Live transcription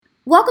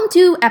Welcome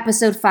to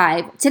episode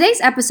 5.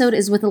 Today's episode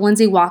is with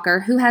Lindsay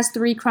Walker, who has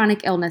 3 chronic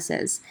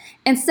illnesses.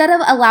 Instead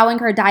of allowing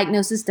her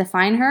diagnosis to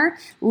define her,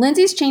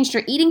 Lindsay's changed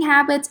her eating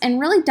habits and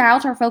really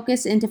dialed her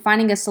focus into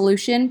finding a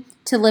solution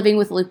to living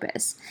with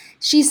lupus.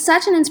 She's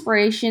such an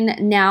inspiration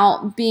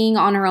now, being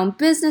on her own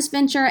business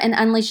venture and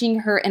unleashing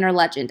her inner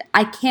legend.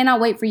 I cannot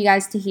wait for you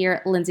guys to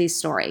hear Lindsay's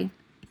story.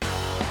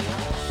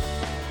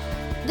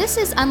 This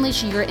is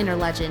Unleash Your Inner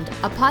Legend,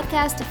 a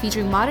podcast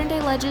featuring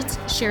modern-day legends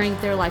sharing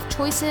their life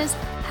choices,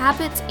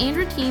 habits, and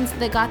routines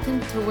that got them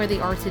to where they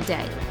are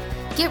today.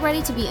 Get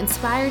ready to be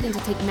inspired and to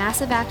take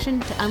massive action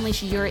to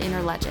unleash your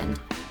inner legend.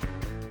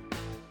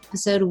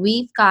 Episode,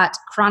 we've got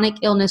chronic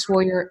illness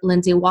warrior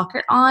Lindsay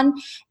Walker on,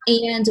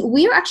 and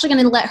we are actually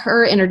going to let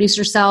her introduce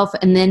herself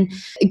and then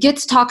get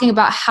to talking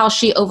about how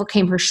she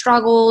overcame her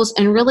struggles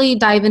and really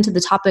dive into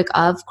the topic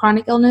of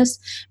chronic illness,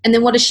 and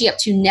then what is she up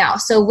to now.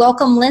 So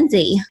welcome,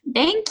 Lindsay.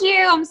 Thank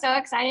you. I'm so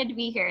excited to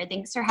be here.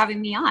 Thanks for having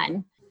me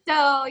on.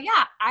 So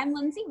yeah, I'm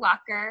Lindsay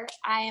Walker.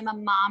 I am a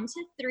mom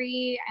to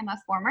 3. I'm a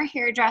former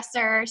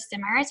hairdresser,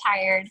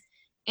 semi-retired,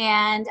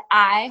 and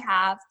I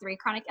have 3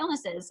 chronic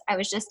illnesses. I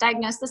was just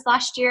diagnosed this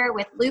last year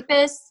with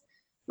lupus,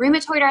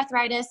 rheumatoid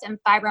arthritis, and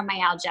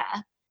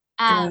fibromyalgia.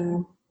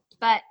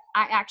 But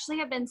I actually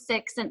have been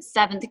sick since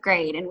 7th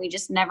grade, and we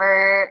just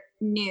never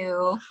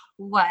knew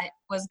what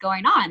was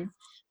going on.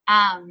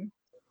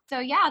 So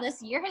yeah,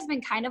 this year has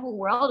been kind of a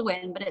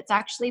whirlwind, but it's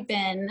actually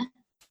been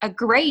a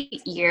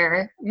great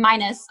year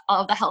minus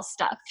all of the health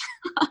stuff.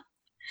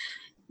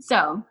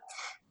 So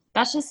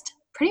that's just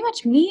pretty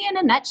much me in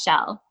a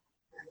nutshell.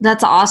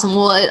 That's awesome.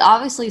 Well, it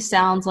obviously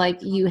sounds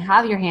like you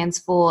have your hands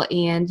full,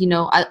 and,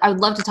 I would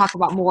love to talk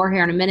about more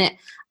here in a minute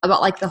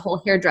about like the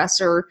whole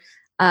hairdresser.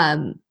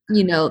 I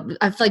feel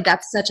like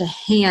that's such a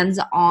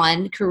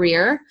hands-on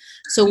career.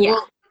 So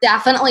we'll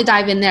definitely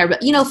dive in there.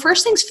 But,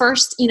 first things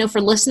first, for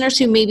listeners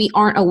who maybe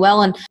aren't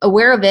well and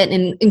aware of it,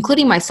 and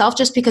including myself,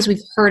 just because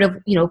we've heard of,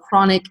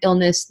 chronic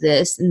illness,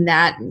 this and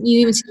that, you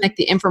even see like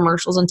the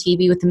infomercials on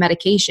TV with the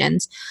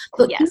medications.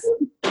 But yes.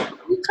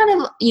 You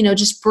kind of,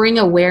 just bring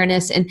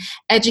awareness and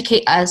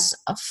educate us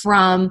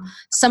from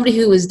somebody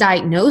who is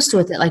diagnosed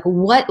with it. Like,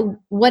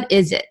 what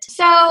is it?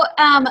 So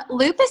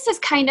lupus is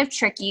kind of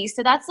tricky.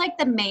 So that's like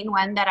the main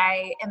one that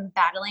I am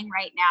battling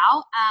right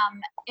now.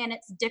 And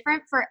it's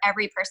different for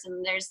every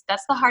person.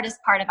 That's the hardest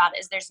part about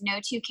it, is there's no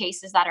 2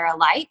 cases that are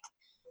alike.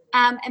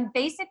 And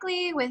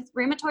basically with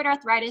rheumatoid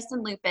arthritis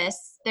and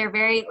lupus, they're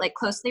very like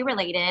closely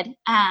related.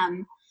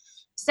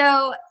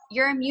 So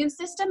your immune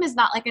system is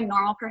not like a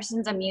normal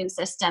person's immune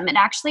system. It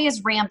actually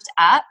is ramped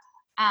up.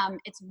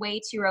 It's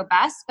way too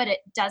robust, but it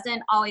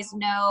doesn't always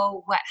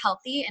know what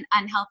healthy and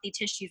unhealthy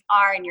tissues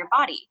are in your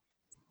body.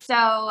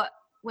 So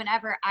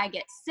whenever I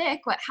get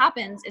sick, what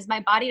happens is my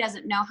body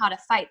doesn't know how to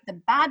fight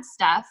the bad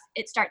stuff.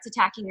 It starts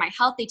attacking my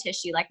healthy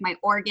tissue, like my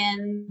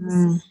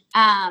organs,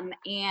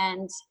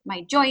 and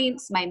my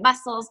joints, my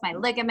muscles, my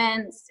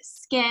ligaments,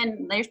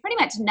 skin. There's pretty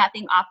much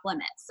nothing off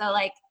limits. So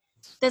like,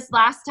 this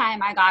last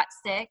time I got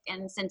sick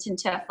and sent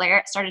into a flare,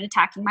 it started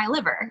attacking my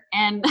liver.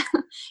 And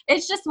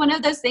it's just one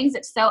of those things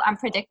that's so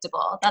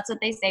unpredictable. That's what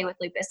they say with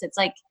lupus. It's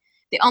like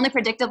the only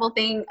predictable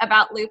thing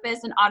about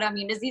lupus and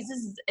autoimmune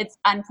diseases is its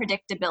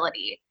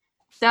unpredictability.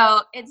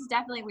 So it's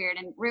definitely weird.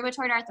 And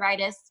rheumatoid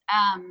arthritis,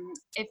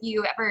 if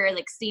you ever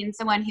like seen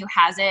someone who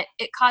has it,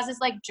 it causes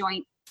like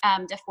joint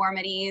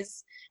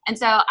deformities. And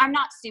so I'm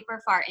not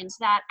super far into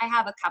that. I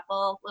have a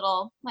couple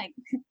little like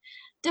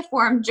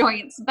deformed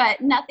joints, but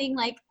nothing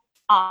like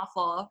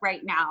awful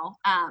right now.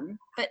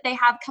 But they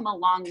have come a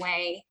long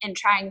way in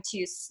trying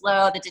to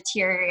slow the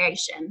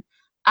deterioration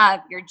of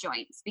your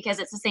joints, because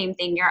it's the same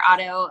thing.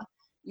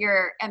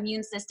 Your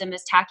immune system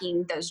is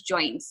attacking those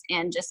joints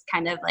and just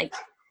kind of like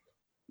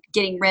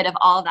getting rid of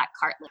all of that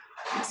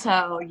cartilage.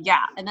 So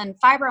yeah. And then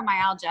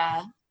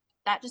fibromyalgia,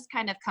 that just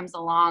kind of comes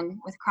along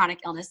with chronic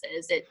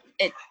illnesses. It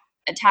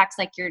attacks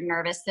like your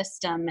nervous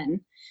system,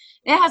 and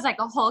it has like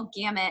a whole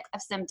gamut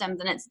of symptoms,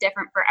 and it's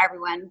different for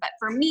everyone. But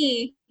for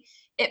me,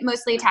 it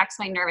mostly attacks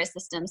my nervous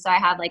system. So I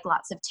have like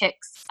lots of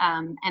tics,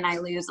 and I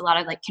lose a lot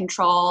of like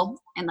control,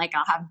 and like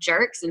I'll have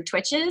jerks and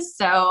twitches.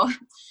 So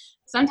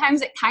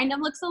sometimes it kind of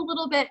looks a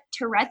little bit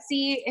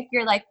Tourette's-y if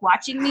you're like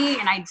watching me,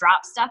 and I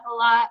drop stuff a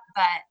lot,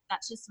 but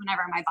that's just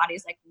whenever my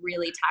body's like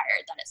really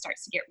tired that it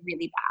starts to get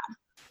really bad.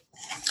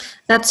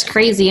 That's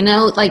crazy.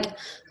 Like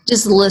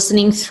just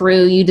listening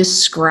through you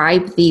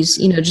describe these,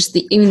 just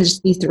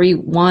these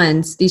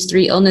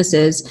 3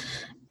 illnesses.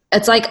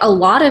 It's like a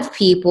lot of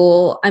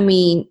people,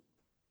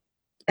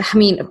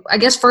 I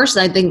guess first,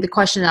 I think the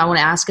question that I want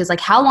to ask is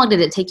like, how long did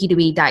it take you to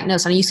be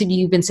diagnosed? I know you said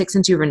you've been sick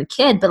since you were a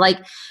kid, but like,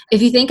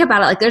 if you think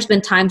about it, like there's been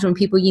times when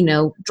people,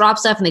 drop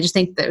stuff and they just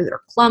think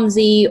they're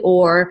clumsy,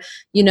 or,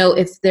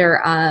 if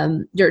their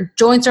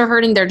joints are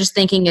hurting, they're just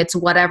thinking it's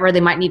whatever. They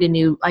might need a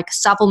new like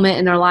supplement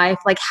in their life.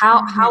 Like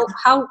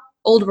how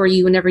old were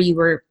you whenever you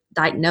were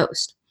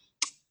diagnosed?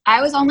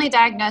 I was only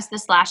diagnosed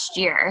this last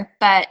year,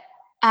 but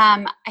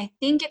I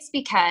think it's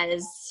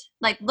because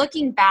like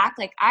looking back,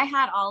 like I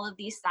had all of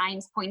these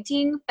signs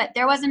pointing, but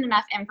there wasn't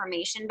enough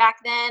information back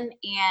then.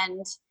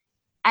 And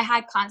I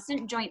had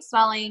constant joint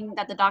swelling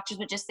that the doctors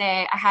would just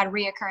say I had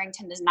reoccurring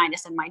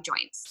tendonitis in my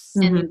joints,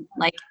 and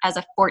like as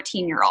a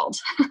 14-year-old.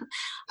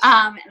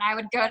 And I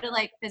would go to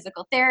like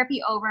physical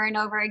therapy over and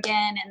over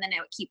again, and then it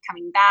would keep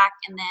coming back.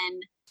 And then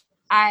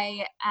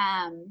I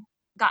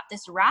got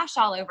this rash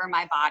all over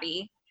my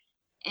body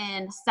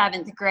in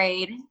 7th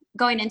grade,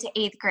 going into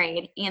 8th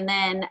grade. And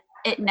then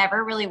it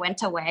never really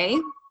went away.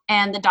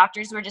 And the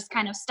doctors were just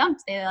kind of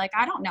stumped. They were like,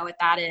 I don't know what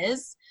that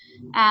is.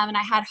 And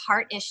I had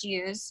heart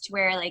issues to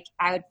where like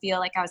I would feel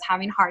like I was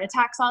having heart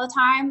attacks all the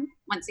time.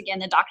 Once again,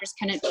 the doctors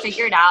couldn't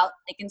figure it out.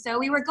 Like, and so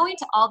we were going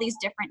to all these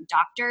different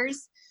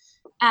doctors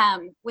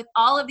with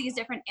all of these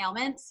different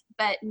ailments,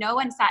 but no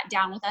one sat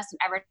down with us and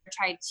ever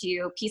tried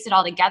to piece it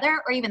all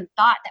together or even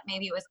thought that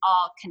maybe it was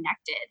all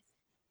connected.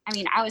 I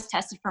mean, I was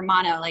tested for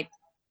mono, like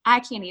I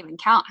can't even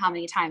count how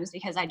many times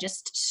because I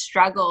just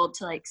struggled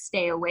to like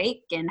stay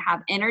awake and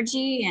have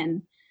energy.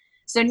 And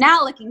so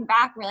now looking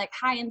back, we're like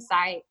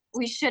hindsight,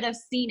 we should have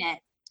seen it,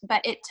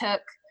 but it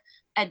took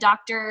a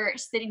doctor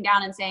sitting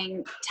down and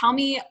saying, tell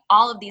me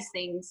all of these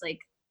things like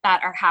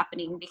that are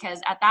happening,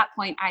 because at that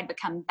point I'd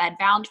become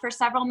bedbound for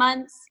several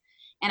months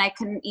and I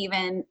couldn't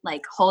even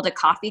like hold a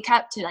coffee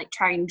cup to like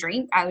try and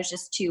drink. I was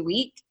just too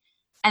weak.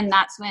 And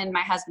that's when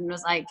my husband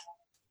was like,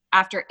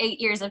 after 8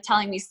 years of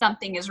telling me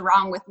something is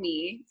wrong with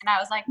me. And I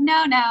was like, no,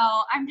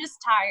 I'm just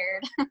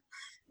tired.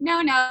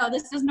 No,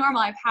 this is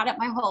normal. I've had it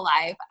my whole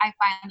life. I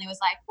finally was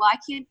like, well, I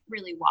can't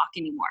really walk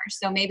anymore.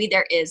 So maybe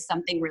there is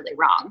something really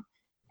wrong.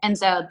 And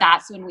so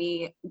that's when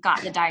we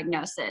got the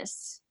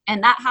diagnosis.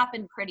 And that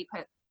happened pretty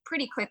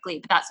quickly,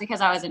 but that's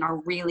because I was in a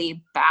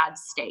really bad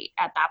state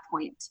at that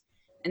point.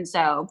 And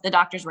so the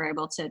doctors were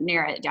able to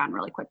narrow it down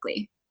really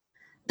quickly.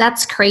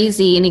 That's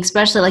crazy. And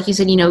especially like you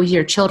said, you know,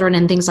 your children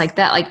and things like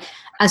that, like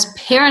as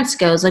parents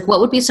goes, like what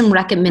would be some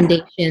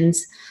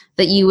recommendations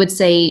that you would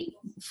say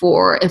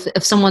for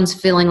if someone's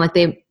feeling like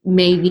they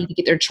may need to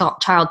get their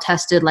child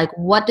tested, like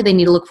what do they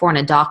need to look for in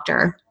a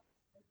doctor?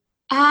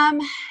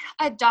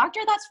 A doctor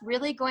that's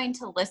really going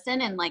to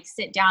listen and like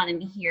sit down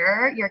and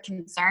hear your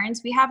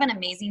concerns. We have an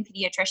amazing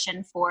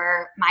pediatrician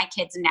for my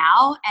kids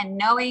now, and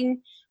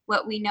knowing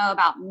what we know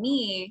about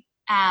me,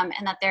 and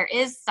that there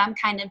is some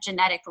kind of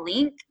genetic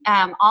link.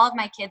 All of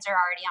my kids are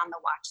already on the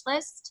watch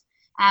list.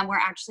 We're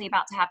actually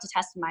about to have to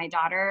test my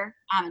daughter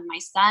and my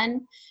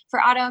son for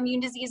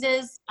autoimmune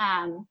diseases,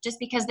 just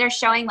because they're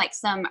showing like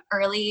some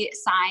early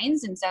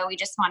signs. And so we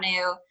just want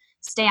to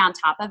stay on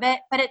top of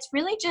it. But it's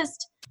really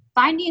just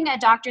finding a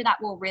doctor that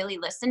will really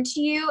listen to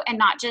you and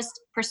not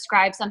just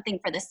prescribe something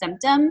for the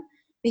symptom.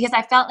 Because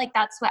I felt like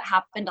that's what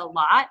happened a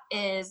lot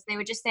is they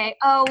would just say,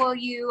 oh, well,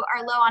 you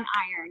are low on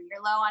iron,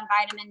 you're low on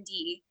vitamin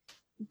D.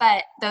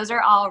 But those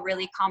are all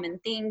really common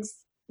things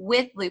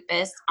with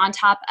lupus, on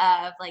top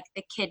of like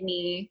the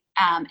kidney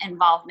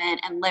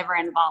involvement and liver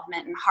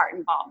involvement and heart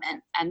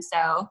involvement. And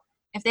so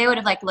if they would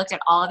have like looked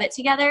at all of it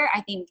together,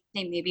 I think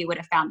they maybe would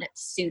have found it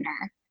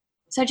sooner.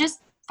 So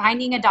just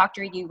finding a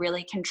doctor you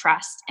really can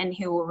trust and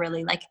who will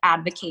really like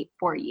advocate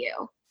for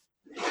you.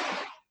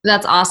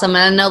 That's awesome.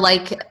 And I know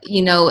like,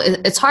 you know,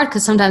 it's hard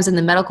because sometimes in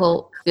the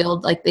medical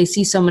field, like they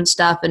see so much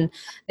stuff and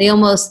they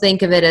almost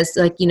think of it as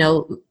like, you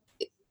know,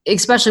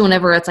 especially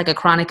whenever it's like a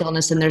chronic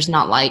illness and there's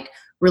not like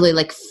really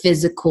like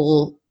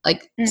physical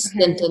like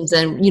symptoms,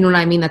 and you know what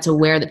I mean, that's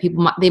aware that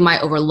people they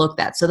might overlook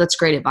that. So that's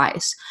great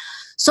advice.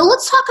 So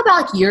let's talk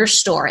about like your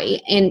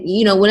story. And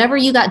you know, whenever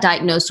you got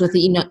diagnosed with it,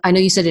 you know, I know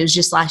you said it was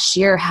just last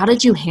year. How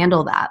did you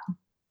handle that?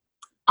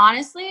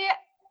 Honestly,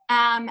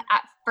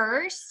 at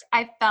first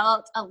I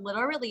felt a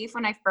little relief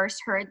when I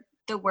first heard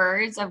the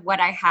words of what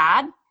I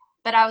had,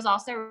 but I was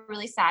also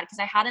really sad because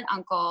I had an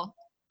uncle,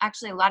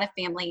 actually a lot of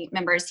family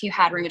members who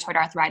had rheumatoid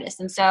arthritis.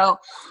 And so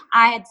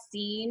I had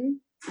seen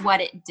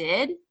what it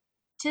did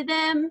to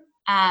them.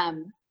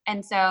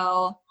 And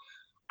so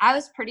I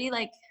was pretty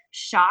like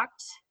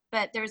shocked,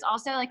 but there was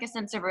also like a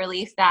sense of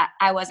relief that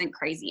I wasn't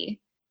crazy.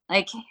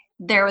 Like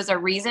there was a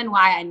reason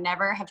why I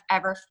never have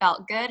ever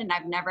felt good and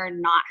I've never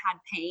not had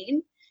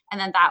pain. And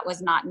then that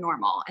was not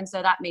normal. And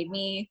so that made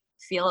me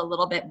feel a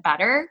little bit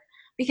better,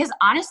 because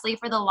honestly,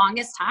 for the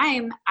longest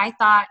time, I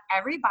thought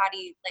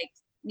everybody like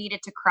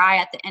needed to cry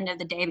at the end of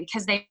the day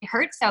because they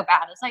hurt so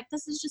bad. It's like,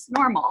 this is just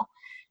normal.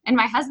 And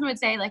my husband would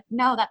say like,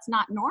 no, that's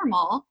not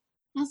normal.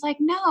 And I was like,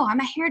 no, I'm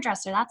a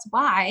hairdresser. That's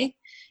why.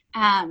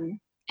 And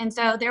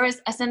so there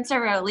was a sense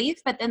of relief,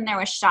 but then there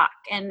was shock.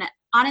 And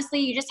honestly,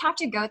 you just have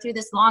to go through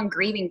this long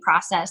grieving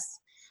process.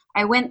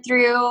 I went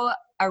through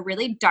a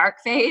really dark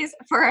phase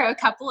for a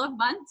couple of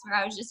months where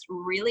I was just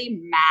really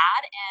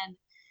mad and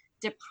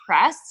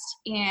depressed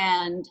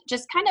and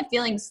just kind of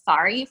feeling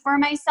sorry for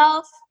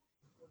myself.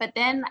 But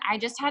then I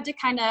just had to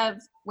kind of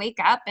wake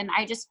up, and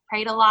I just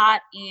prayed a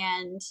lot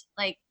and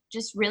like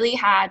just really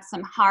had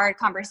some hard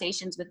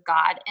conversations with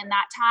God in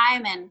that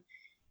time. And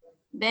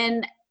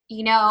then,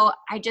 you know,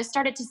 I just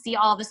started to see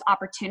all this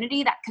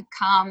opportunity that could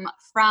come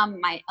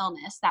from my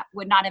illness that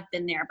would not have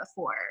been there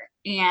before,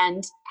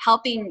 and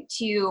helping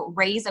to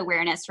raise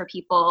awareness for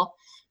people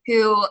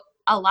who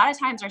a lot of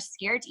times are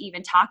scared to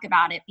even talk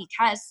about it,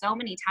 because so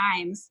many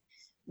times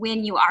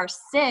when you are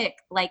sick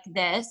like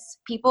this,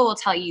 people will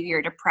tell you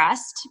you're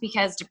depressed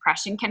because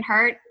depression can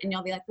hurt. And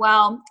you'll be like,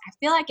 well, I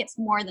feel like it's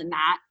more than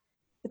that.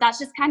 But that's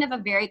just kind of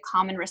a very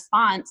common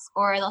response.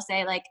 Or they'll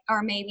say like,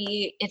 or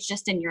maybe it's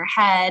just in your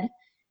head.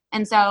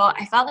 And so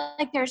I felt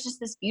like there's just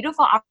this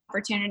beautiful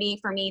opportunity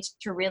for me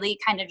to really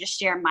kind of just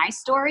share my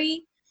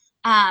story,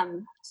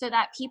 so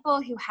that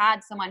people who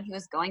had someone who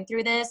was going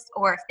through this,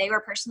 or if they were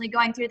personally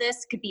going through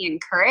this, could be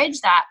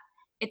encouraged that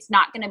it's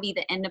not going to be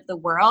the end of the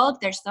world.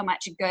 There's so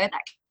much good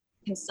that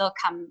can still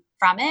come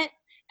from it,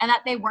 and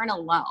that they weren't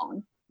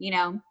alone, you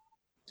know?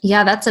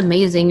 Yeah, that's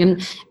amazing.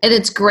 And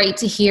it's great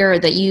to hear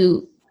that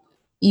you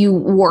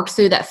worked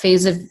through that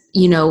phase of,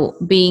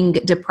 being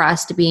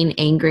depressed, being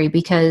angry,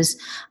 because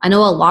I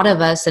know a lot of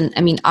us, and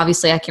I mean,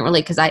 obviously I can't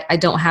relate because I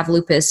don't have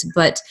lupus,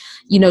 but,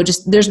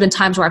 just there's been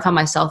times where I found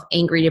myself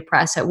angry,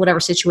 depressed at whatever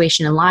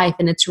situation in life.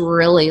 And it's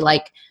really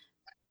like,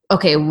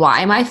 okay, why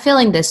am I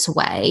feeling this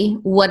way?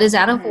 What is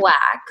out of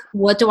whack?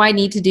 What do I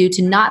need to do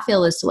to not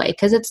feel this way?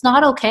 Because it's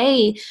not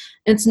okay.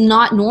 It's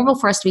not normal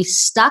for us to be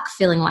stuck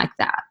feeling like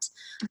that.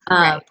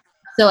 Right.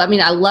 So, I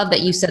mean, I love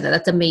that you said that.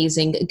 That's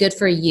amazing. Good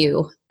for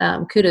you.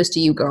 Kudos to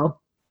you,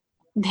 girl.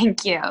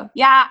 Thank you.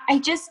 Yeah, I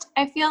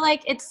feel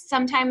like it's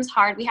sometimes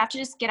hard. We have to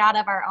just get out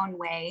of our own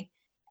way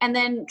and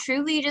then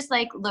truly just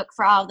like look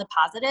for all the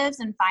positives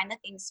and find the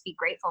things to be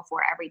grateful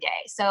for every day.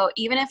 So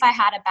even if I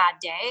had a bad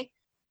day,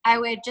 I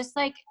would just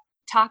like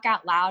talk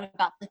out loud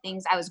about the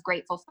things I was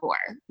grateful for.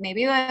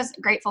 Maybe I was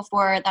grateful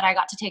for that I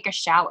got to take a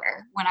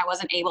shower when I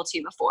wasn't able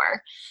to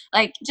before.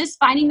 Like just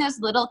finding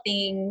those little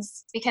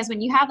things, because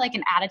when you have like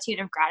an attitude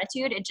of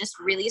gratitude, it just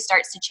really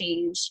starts to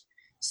change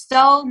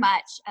so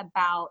much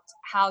about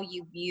how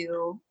you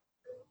view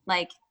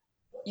like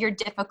your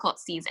difficult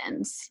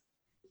seasons.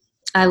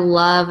 I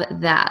love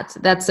that.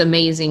 That's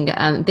amazing.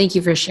 Thank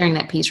you for sharing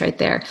that piece right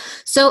there.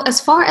 So as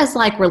far as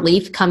like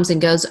relief comes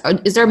and goes,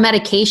 is there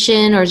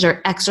medication or is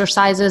there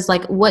exercises?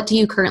 Like what do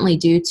you currently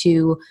do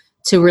to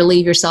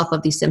relieve yourself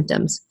of these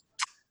symptoms?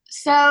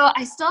 So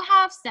I still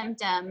have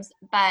symptoms,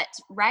 but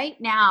right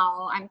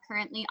now I'm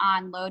currently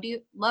on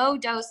low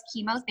dose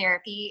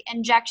chemotherapy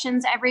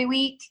injections every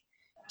week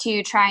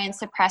to try and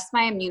suppress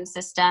my immune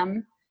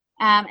system.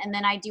 And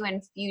then I do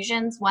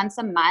infusions once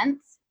a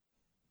month.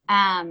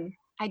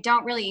 I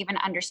don't really even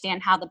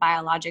understand how the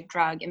biologic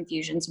drug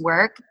infusions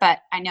work,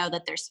 but I know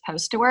that they're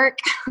supposed to work.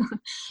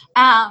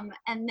 And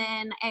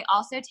then I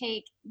also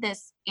take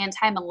this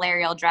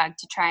anti-malarial drug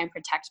to try and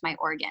protect my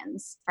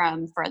organs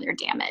from further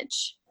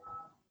damage.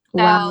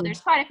 So Wow.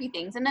 there's quite a few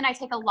things. And then I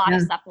take a lot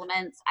of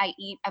supplements. I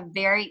eat a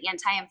very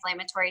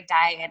anti-inflammatory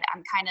diet.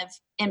 I'm kind of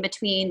in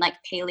between like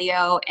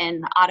paleo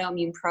and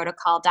autoimmune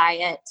protocol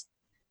diet.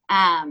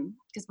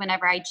 Because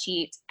whenever I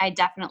cheat, I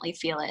definitely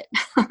feel it.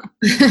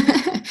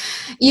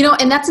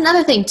 And that's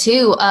another thing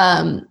too,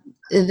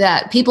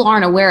 that people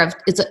aren't aware of.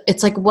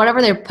 It's like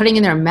whatever they're putting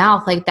in their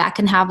mouth, like that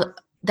can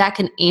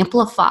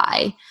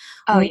amplify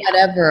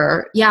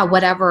whatever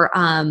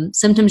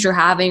symptoms you're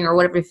having or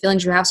whatever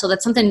feelings you have. So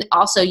that's something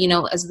also,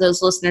 as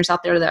those listeners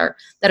out there that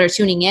are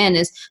tuning in,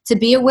 is to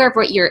be aware of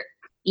what you're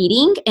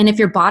eating. And if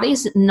your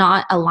body's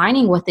not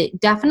aligning with it,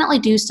 definitely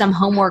do some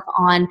homework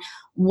on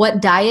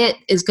what diet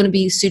is going to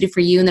be suited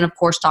for you. And then of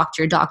course, talk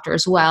to your doctor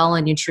as well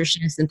and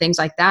nutritionists and things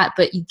like that.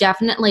 But you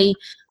definitely,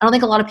 I don't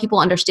think a lot of people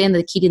understand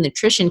the key to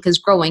nutrition, because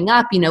growing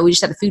up, we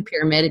just had a food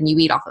pyramid and you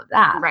eat off of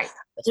that. Right.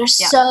 But there's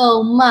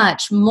so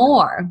much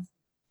more.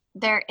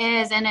 There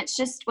is. And it's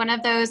just one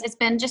of those, it's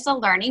been just a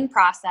learning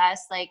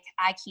process. Like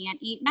I can't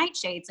eat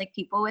nightshades, like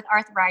people with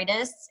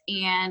arthritis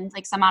and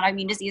like some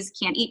autoimmune disease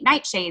can't eat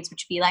nightshades,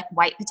 which would be like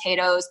white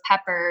potatoes,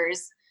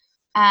 peppers,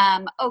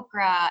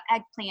 okra,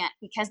 eggplant,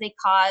 because they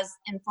cause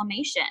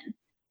inflammation.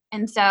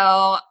 And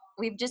so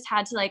we've just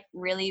had to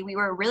we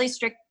were a really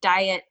strict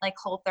diet, like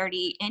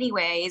Whole30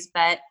 anyways,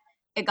 but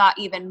it got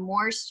even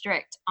more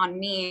strict on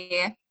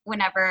me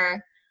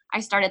whenever I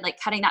started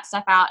cutting that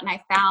stuff out, and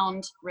I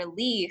found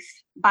relief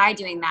by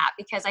doing that,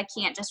 because I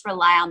can't just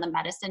rely on the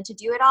medicine to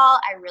do it all.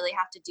 I really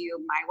have to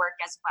do my work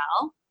as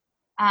well.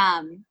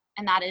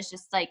 And that is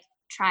just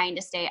trying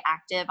to stay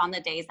active on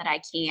the days that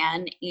I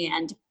can,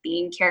 and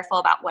being careful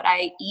about what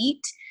I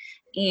eat,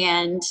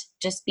 and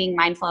just being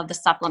mindful of the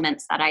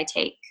supplements that I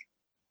take.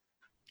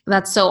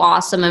 That's so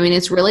awesome. I mean,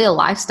 it's really a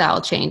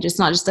lifestyle change. It's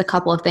not just a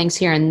couple of things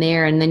here and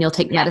there, and then you'll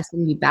take medicine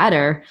and be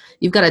better.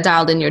 You've got to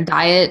dial in your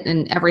diet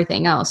and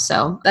everything else.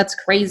 So that's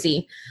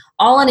crazy.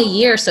 All in a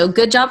year. So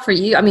good job for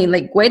you. I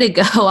mean, way to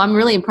go. I'm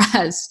really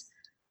impressed.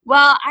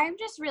 Well, I'm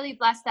just really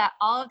blessed that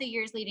all of the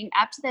years leading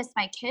up to this,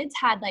 my kids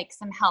had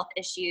some health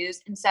issues.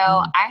 And so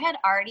I had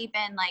already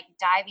been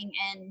diving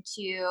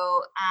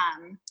into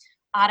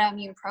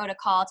autoimmune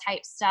protocol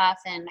type stuff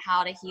and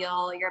how to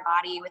heal your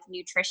body with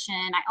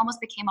nutrition. I almost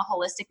became a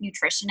holistic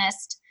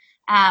nutritionist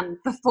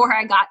before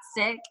I got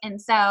sick.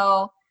 And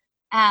so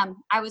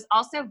I was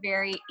also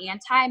very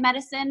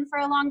anti-medicine for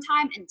a long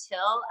time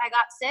until I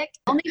got sick.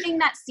 The only thing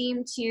that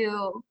seemed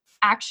to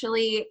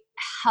actually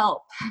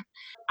help,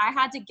 I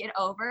had to get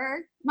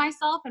over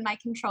myself and my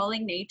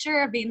controlling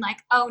nature of being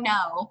oh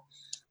no,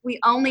 we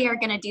only are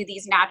going to do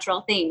these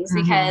natural things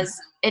Mm-hmm. because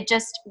it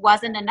just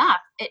wasn't enough.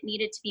 It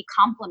needed to be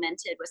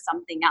complemented with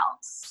something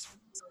else.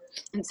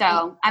 And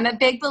so I'm a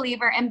big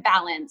believer in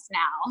balance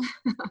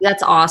now.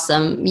 That's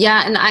awesome.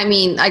 Yeah. And I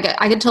mean, I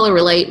could totally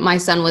relate. My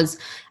son was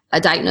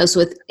diagnosed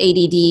with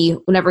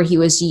ADD whenever he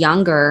was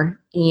younger.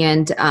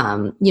 And,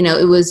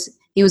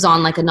 he was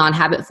on like a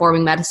non-habit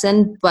forming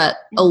medicine, but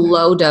a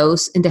low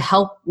dose. And to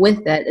help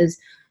with it is,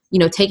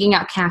 taking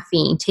out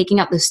caffeine, taking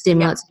out the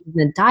stimulants in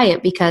the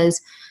diet,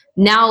 because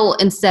now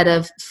instead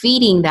of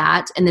feeding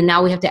that, and then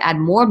now we have to add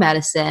more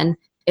medicine,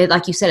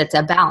 like you said, it's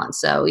a balance.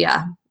 So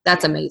yeah,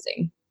 that's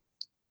amazing.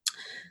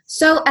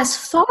 So as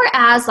far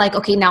as like,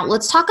 okay, now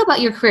let's talk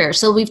about your career.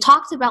 So we've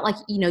talked about like,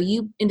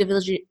 you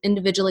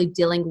individually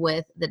dealing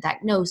with the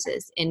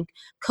diagnosis and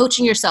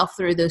coaching yourself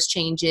through those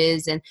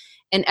changes and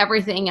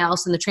everything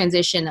else in the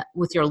transition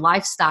with your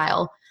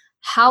lifestyle.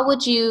 How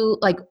would you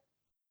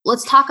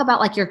let's talk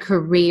about like your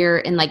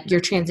career and like your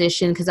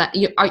transition. Cause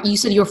you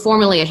said you were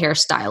formerly a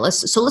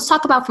hairstylist. So let's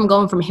talk about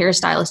going from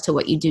hairstylist to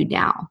what you do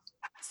now.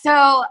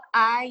 So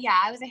I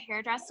was a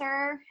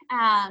hairdresser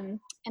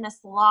in a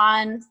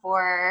salon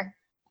for,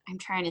 I'm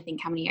trying to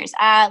think how many years,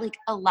 like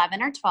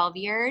 11 or 12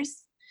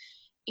 years.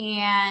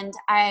 And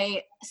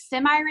I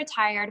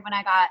semi-retired when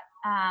I got,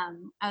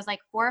 I was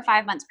like 4 or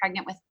 5 months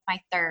pregnant with my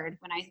third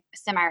when I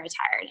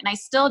semi-retired. And I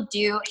still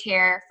do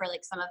hair for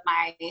like some of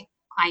my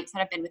clients that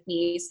have been with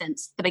me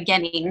since the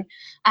beginning.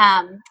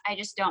 I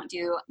just don't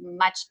do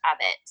much of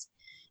it.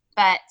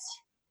 But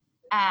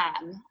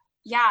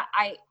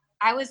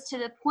I was to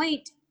the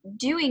point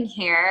doing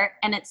hair,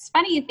 and it's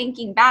funny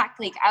thinking back,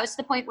 like I was to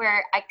the point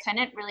where I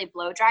couldn't really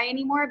blow dry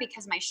anymore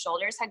because my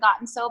shoulders had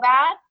gotten so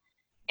bad.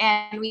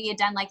 And we had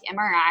done like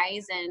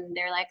MRIs, and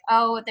they're like,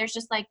 oh, there's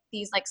just like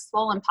these like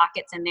swollen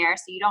pockets in there,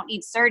 so you don't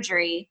need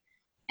surgery.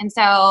 And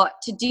so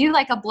to do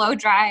like a blow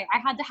dry, I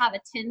had to have a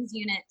TINS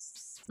unit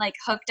like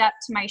hooked up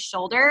to my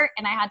shoulder,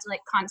 and I had to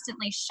like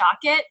constantly shock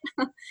it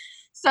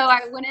so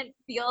I wouldn't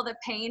feel the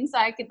pain, so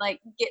I could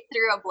like get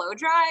through a blow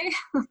dry.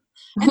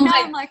 And now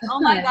I'm like, oh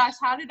my gosh,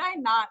 how did I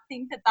not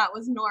think that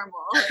was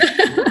normal?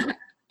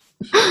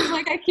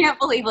 Like I can't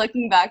believe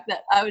looking back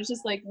that I was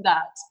just like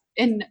that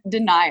in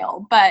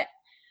denial. But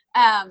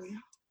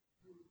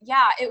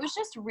it was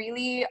just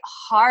really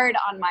hard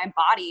on my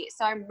body.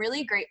 So I'm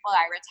really grateful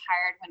I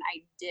retired when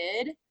I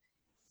did.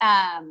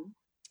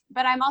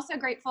 But I'm also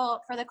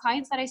grateful for the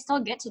clients that I still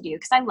get to do,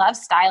 because I love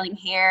styling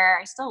hair.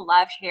 I still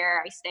love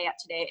hair. I stay up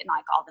to date in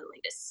like all the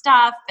latest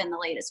stuff and the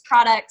latest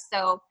products.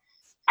 So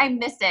I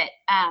miss it.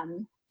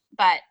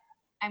 But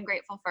I'm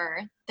grateful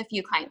for the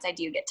few clients I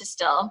do get to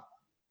still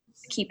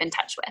keep in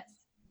touch with.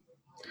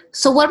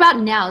 So what about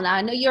now? Now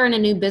I know you're in a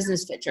new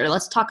business venture.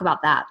 Let's talk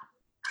about that.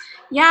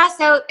 Yeah.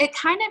 So it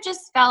kind of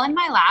just fell in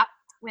my lap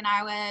when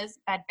I was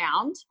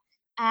bedbound.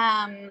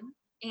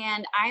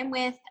 And I'm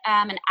with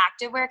an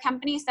activewear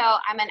company. So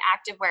I'm an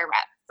activewear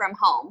rep from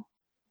home.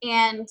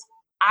 And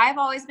I've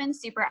always been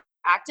super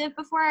active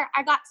before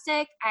I got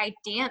sick. I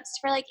danced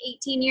for like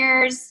 18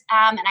 years.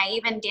 And I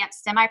even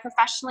danced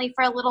semi-professionally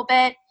for a little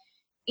bit.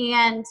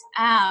 And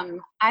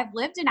I've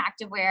lived in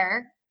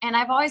activewear, and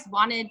I've always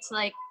wanted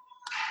to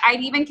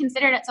I'd even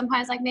considered at some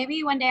point, like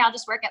maybe one day I'll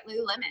just work at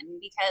Lululemon,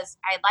 because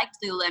I liked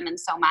Lululemon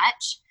so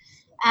much.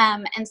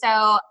 And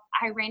so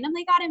I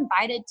randomly got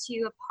invited to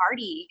a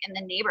party in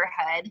the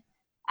neighborhood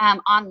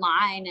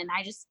online, and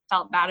I just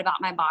felt bad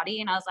about my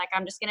body. And I was like,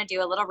 I'm just going to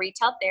do a little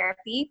retail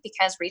therapy,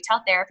 because retail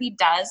therapy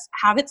does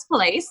have its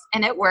place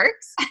and it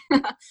works.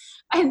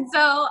 And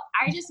so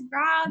I just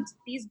grabbed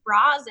these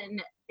bras,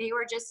 and they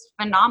were just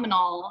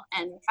phenomenal.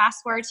 And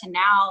fast forward to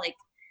now, like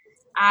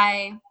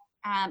I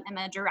am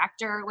a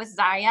director with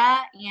Zaya,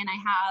 and I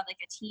have like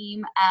a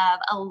team of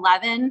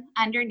 11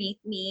 underneath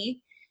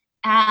me.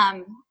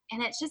 And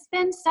it's just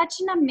been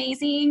such an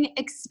amazing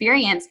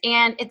experience,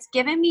 and it's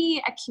given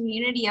me a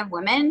community of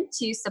women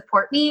to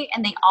support me,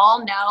 and they all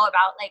know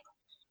about like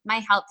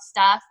my health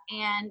stuff,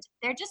 and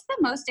they're just the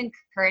most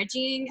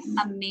encouraging,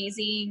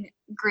 amazing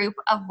group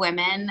of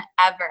women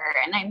ever.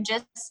 And I'm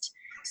just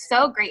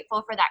so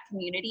grateful for that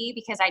community,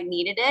 because I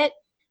needed it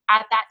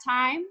at that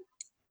time.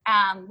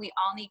 We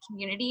all need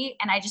community,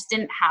 and I just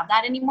didn't have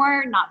that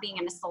anymore, not being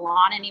in a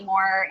salon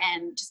anymore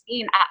and just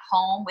being at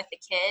home with the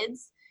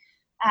kids.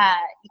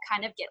 You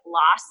kind of get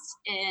lost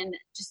in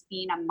just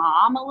being a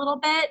mom a little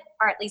bit,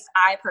 or at least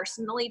I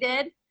personally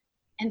did.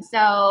 And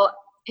so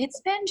it's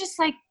been just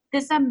like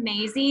this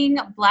amazing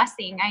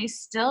blessing. I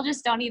still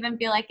just don't even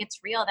feel like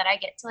it's real that I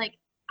get to like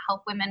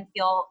help women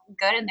feel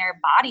good in their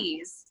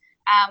bodies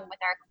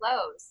with our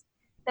clothes.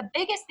 The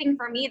biggest thing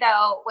for me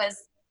though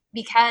was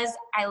because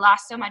I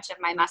lost so much of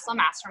my muscle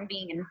mass from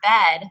being in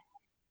bed,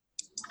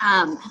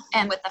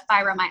 and with the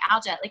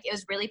fibromyalgia, like it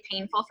was really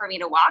painful for me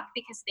to walk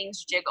because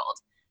things jiggled.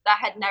 That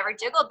had never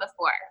jiggled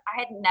before. I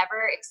had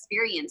never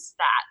experienced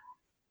that.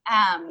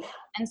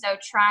 And so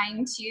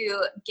trying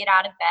to get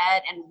out of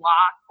bed and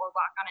walk or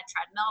walk on a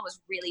treadmill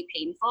was really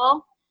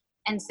painful.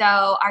 And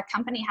so our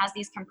company has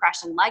these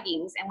compression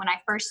leggings. And when I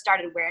first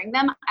started wearing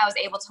them, I was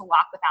able to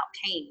walk without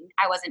pain.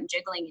 I wasn't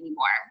jiggling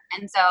anymore.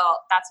 And so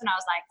that's when I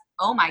was like,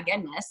 oh my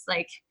goodness,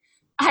 like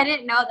I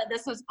didn't know that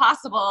this was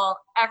possible.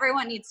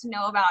 Everyone needs to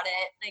know about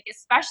it. Like,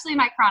 especially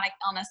my chronic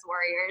illness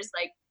warriors,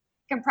 like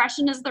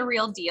compression is the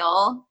real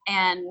deal.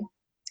 And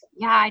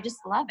yeah, I just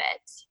love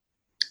it.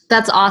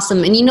 That's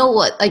awesome. And you know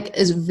what, like,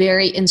 is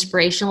very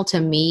inspirational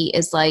to me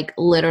is like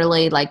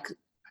literally like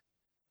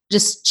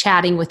just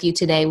chatting with you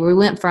today, where we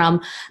went from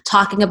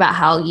talking about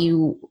how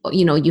you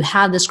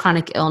have this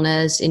chronic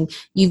illness and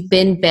you've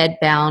been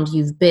bedbound,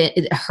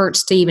 it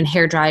hurts to even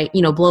hair dry,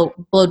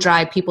 blow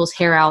dry people's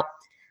hair out.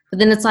 But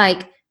then it's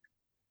like,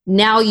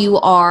 now you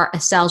are a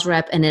sales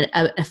rep and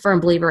a firm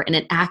believer in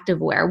an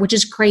activewear, which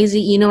is crazy.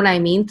 You know what I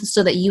mean?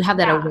 So that you have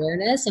that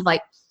awareness of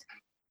like,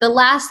 the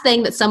last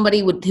thing that somebody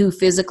who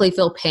physically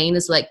feel pain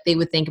is like, they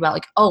would think about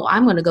like, oh,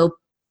 I'm going to go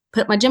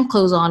put my gym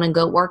clothes on and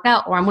go work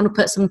out, or I'm going to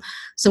put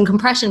some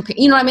compression,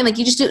 you know what I mean? Like,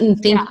 you just didn't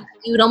think,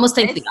 you would almost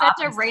think it's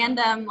such a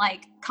random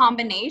like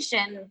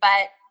combination,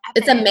 but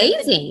it's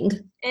amazing.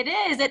 It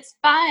is. It's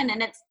fun.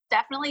 And it's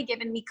definitely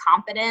given me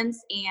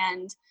confidence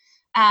and,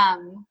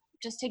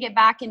 just to get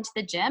back into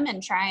the gym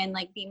and try and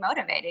like be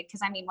motivated.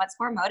 Cause I mean, what's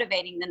more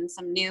motivating than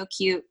some new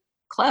cute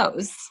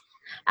clothes?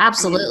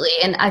 Absolutely.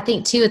 And I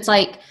think too, it's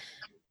like,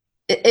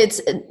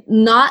 it's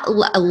not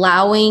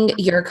allowing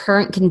your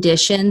current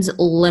conditions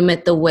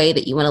limit the way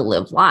that you want to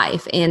live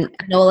life. And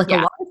I know like a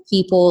lot of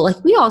people,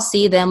 like we all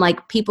see them,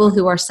 like people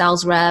who are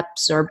sales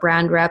reps or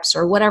brand reps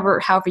or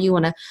whatever, however you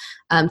want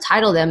to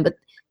title them. But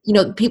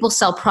people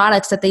sell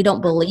products that they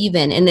don't believe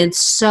in, and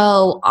it's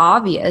so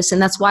obvious. And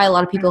that's why a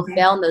lot of people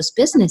fail in those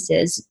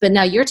businesses. But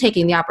now you're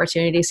taking the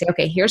opportunity to say,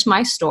 okay, here's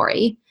my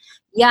story.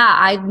 Yeah,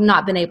 I've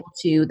not been able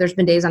to, there's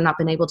been days I've not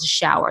been able to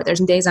shower. There's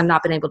days I've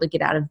not been able to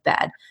get out of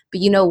bed.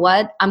 But you know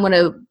what? I'm going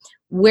to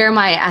wear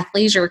my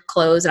athleisure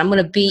clothes and I'm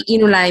going to be, you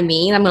know what I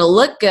mean? I'm going to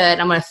look good.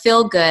 I'm going to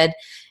feel good.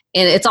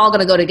 And it's all going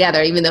to go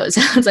together, even though it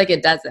sounds like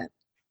it doesn't.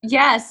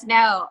 Yes,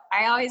 no,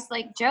 I always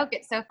like joke.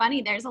 It's so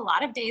funny. There's a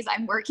lot of days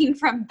I'm working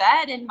from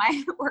bed in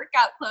my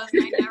workout clothes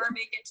and I never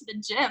make it to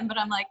the gym, but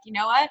I'm like, you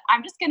know what?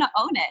 I'm just going to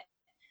own it.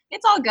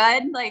 It's all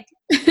good. Like,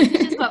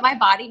 it's just what my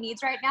body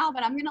needs right now,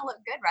 but I'm going to look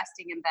good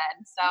resting in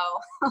bed.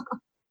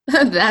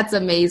 So that's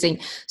amazing.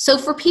 So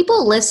for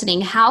people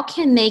listening, how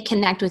can they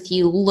connect with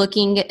you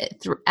looking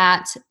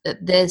at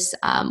this,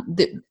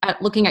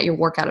 looking at your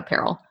workout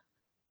apparel?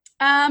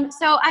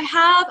 So I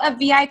have a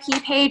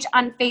VIP page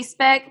on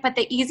Facebook, but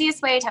the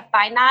easiest way to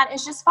find that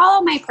is just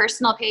follow my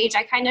personal page.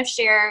 I kind of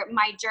share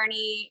my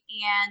journey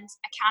and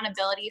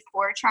accountability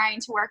for trying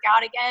to work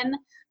out again,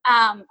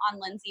 on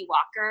Lindsay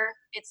Walker.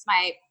 It's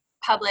my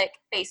public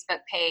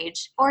Facebook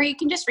page, or you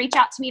can just reach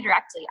out to me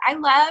directly. I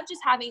love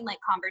just having like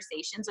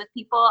conversations with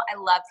people. I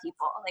love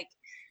people. Like,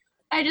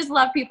 I just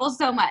love people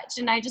so much.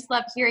 And I just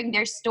love hearing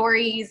their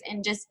stories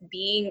and just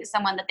being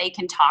someone that they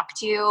can talk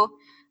to.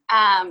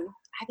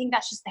 I think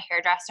that's just the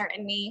hairdresser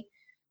in me.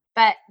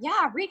 But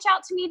yeah, reach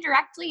out to me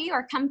directly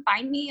or come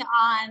find me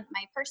on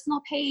my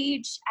personal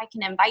page. I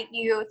can invite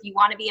you if you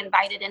want to be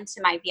invited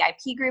into my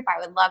VIP group. I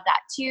would love that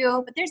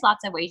too. But there's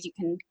lots of ways you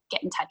can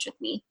get in touch with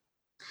me.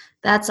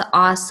 That's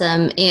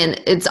awesome. And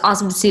it's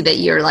awesome to see that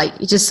you're like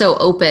just so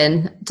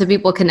open to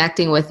people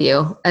connecting with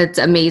you. It's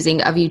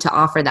amazing of you to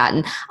offer that.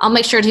 And I'll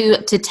make sure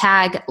to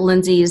tag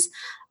Lindsay's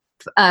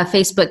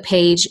Facebook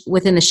page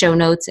within the show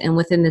notes and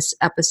within this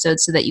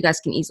episode so that you guys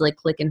can easily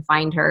click and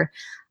find her,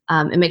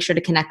 and make sure to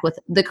connect with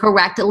the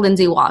correct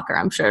Lindsay Walker.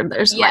 I'm sure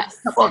there's like a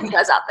couple of you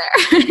guys out there.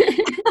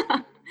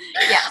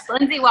 Yes,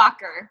 Lindsay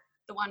Walker,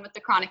 the one with the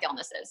chronic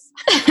illnesses.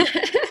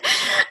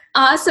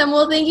 Awesome.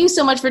 Well, thank you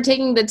so much for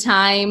taking the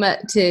time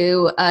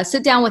to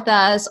sit down with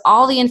us,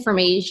 all the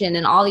information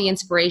and all the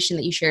inspiration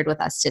that you shared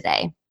with us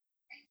today.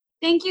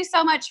 Thank you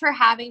so much for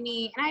having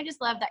me. And I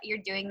just love that you're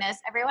doing this.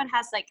 Everyone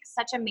has like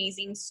such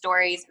amazing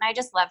stories. And I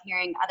just love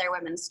hearing other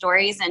women's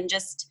stories and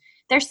just,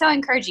 they're so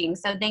encouraging.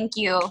 So thank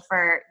you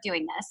for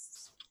doing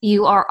this.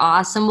 You are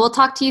awesome. We'll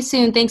talk to you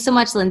soon. Thanks so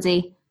much,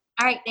 Lindsay.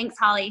 All right. Thanks,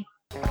 Holly.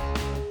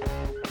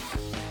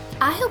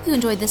 I hope you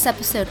enjoyed this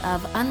episode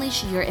of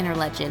Unleash Your Inner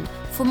Legend.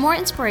 For more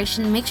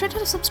inspiration, make sure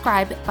to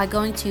subscribe by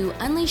going to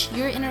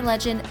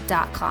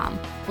unleashyourinnerlegend.com.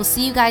 We'll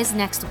see you guys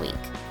next week.